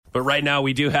But right now,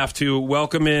 we do have to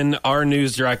welcome in our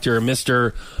news director,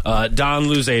 Mr. Don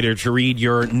Louzader, to read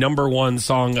your number one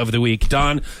song of the week.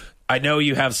 Don, I know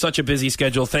you have such a busy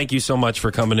schedule. Thank you so much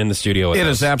for coming in the studio with us. It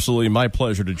is absolutely my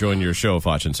pleasure to join your show,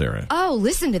 Foch and Sarah. Oh,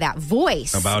 listen to that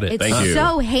voice. How about it? It's Thank you.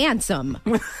 so handsome.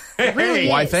 It really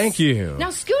Why, is. thank you. Now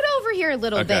scoot over here a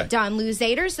little bit, Don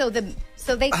Louzader,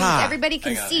 so everybody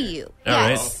can see you. All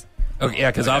Yes. right. Okay,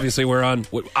 yeah, because obviously we're on.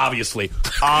 Obviously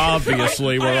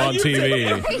we're on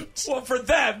TV. Well, for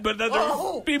them, but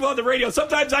other people on the radio.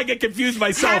 Sometimes I get confused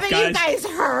myself, Haven't you guys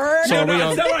heard? So No, are we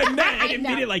that's on- not what I meant. I didn't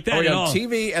mean it like that Are we at on all.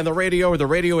 TV and the radio, or the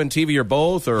radio and TV, or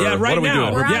both? Or Yeah, right what are we now.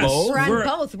 doing? We're on- Yes. we're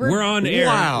on both. We're on air.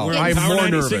 Wow, We're on I'm Power more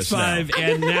 96.5, nervous now.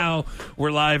 and now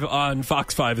we're live on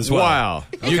Fox 5 as well. Wow.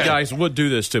 You guys would do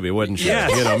this to me, wouldn't you?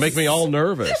 Yes. You know, make me all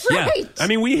nervous. Yeah. Right. I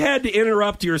mean, we had to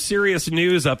interrupt your serious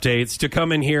news updates to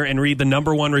come in here and read the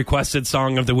number one requested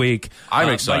song of the week. I'm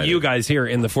by excited. you guys here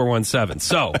in the 417.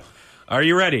 So, are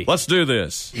you ready? Let's do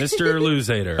this. Mr.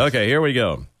 Louzader. Okay, here we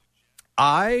go.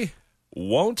 I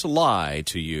won't lie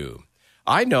to you.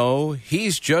 I know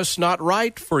he's just not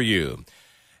right for you.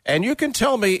 And you can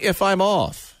tell me if I'm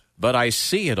off, but I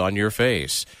see it on your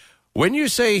face. When you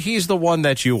say he's the one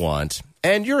that you want,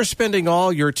 and you're spending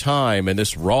all your time in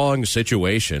this wrong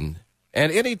situation,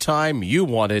 and any time you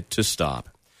want it to stop,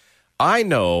 I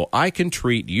know I can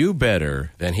treat you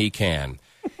better than he can.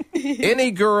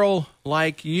 Any girl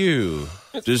like you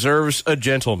deserves a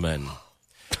gentleman.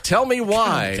 Tell me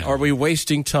why are we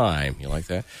wasting time, you like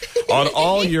that, on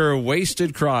all your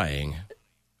wasted crying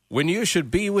when you should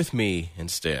be with me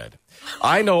instead?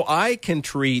 I know I can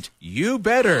treat you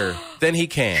better than he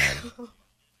can.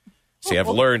 See, I've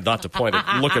learned not to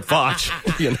look at Foch,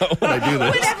 when I do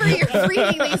this. Whenever you're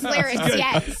reading these lyrics,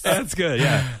 yes. That's good,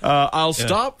 yeah. I'll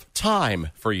stop time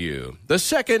for you the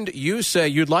second you say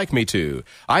you'd like me to.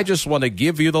 I just want to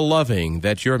give you the loving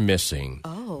that you're missing.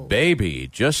 Oh. Baby,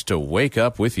 just to wake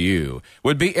up with you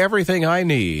would be everything I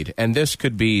need, and this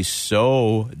could be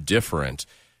so different.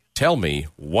 Tell me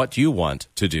what you want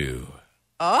to do.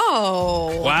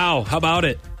 Oh. Wow, how about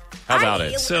it? How about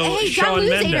it? So, hey, Shawn Don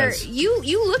Louzader, Mendes.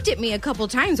 you looked at me a couple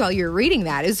times while you were reading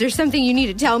that. Is there something you need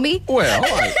to tell me? Well,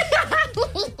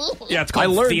 Yeah, it's called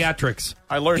theatrics.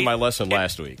 I learned my lesson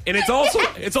last week. And it's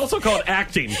also called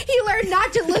acting. He learned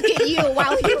not to look at you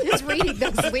while he was reading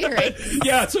those lyrics.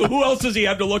 Yeah, so who else does he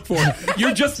have to look for?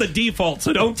 You're just the default,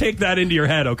 so don't take that into your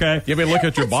head, okay? You mean look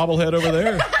at your bobblehead over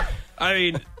there? I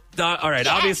mean, all right,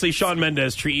 obviously Shawn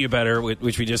Mendes, Treat You Better,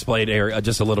 which we just played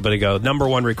just a little bit ago. Number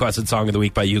one requested song of the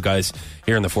week by you guys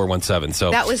here in the 417.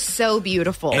 So That was so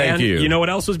beautiful. and Thank you. You know what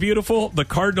else was beautiful? The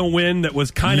Cardinal win that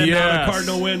was kind of not Yes. a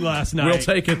Cardinal win last night. We'll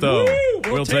take it, though. Woo,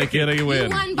 we'll take it. A You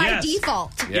win. won by Yes.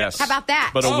 default. Yes. How about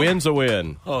that? But a win's a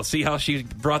win. Oh, see how she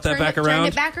brought that back Turned around?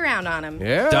 it back around on him.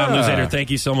 Yeah. Don Louzader, thank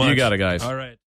you so much. You got it, guys. All right.